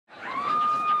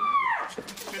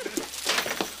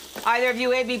Either of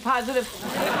you AB positive?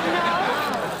 No.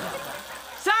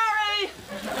 Sorry!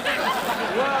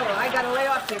 Whoa, I gotta lay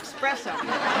off the espresso.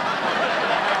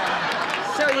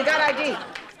 So, you got ID?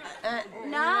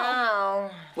 No.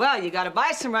 Well, you gotta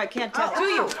buy some or I can't tattoo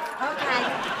you. Okay.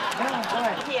 Oh,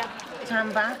 good. Here.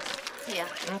 $10? Here.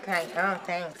 Okay. Oh,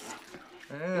 thanks.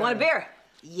 You want a beer?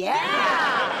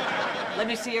 Yeah. Let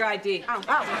me see your ID. Oh.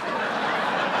 Go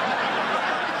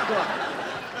on.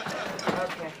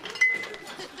 Okay.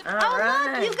 All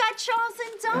right. Look, you got Charles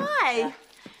and Di.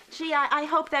 Gee, I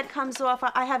hope that comes off.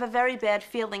 I have a very bad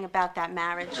feeling about that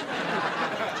marriage.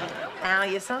 Al,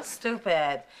 you're so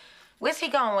stupid. Where's he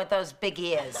going with those big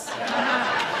ears?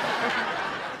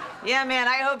 Yeah, man,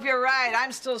 I hope you're right.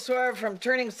 I'm still sore from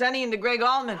turning Sonny into Greg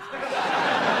Allman.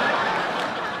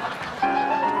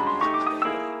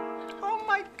 Oh,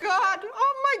 my God.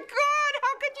 Oh, my God.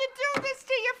 How could you do this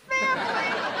to your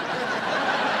family?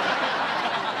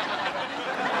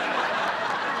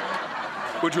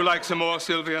 Would you like some more,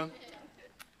 Sylvia?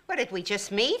 What, did we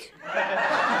just meet?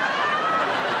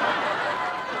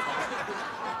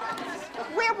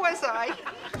 Where was I?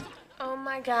 Oh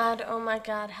my God,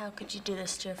 how could you do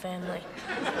this to your family?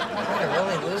 He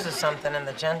really loses something in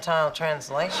the Gentile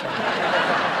translation.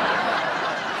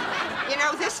 You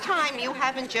know, this time you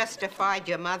haven't just defied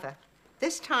your mother.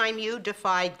 This time you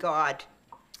defied God.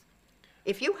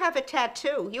 If you have a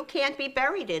tattoo, you can't be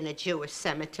buried in a Jewish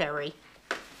cemetery.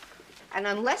 And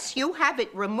unless you have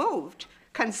it removed,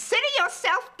 consider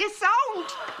yourself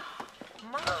disowned.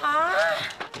 Ma!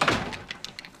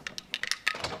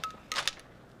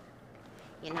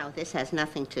 You know, this has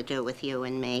nothing to do with you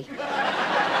and me.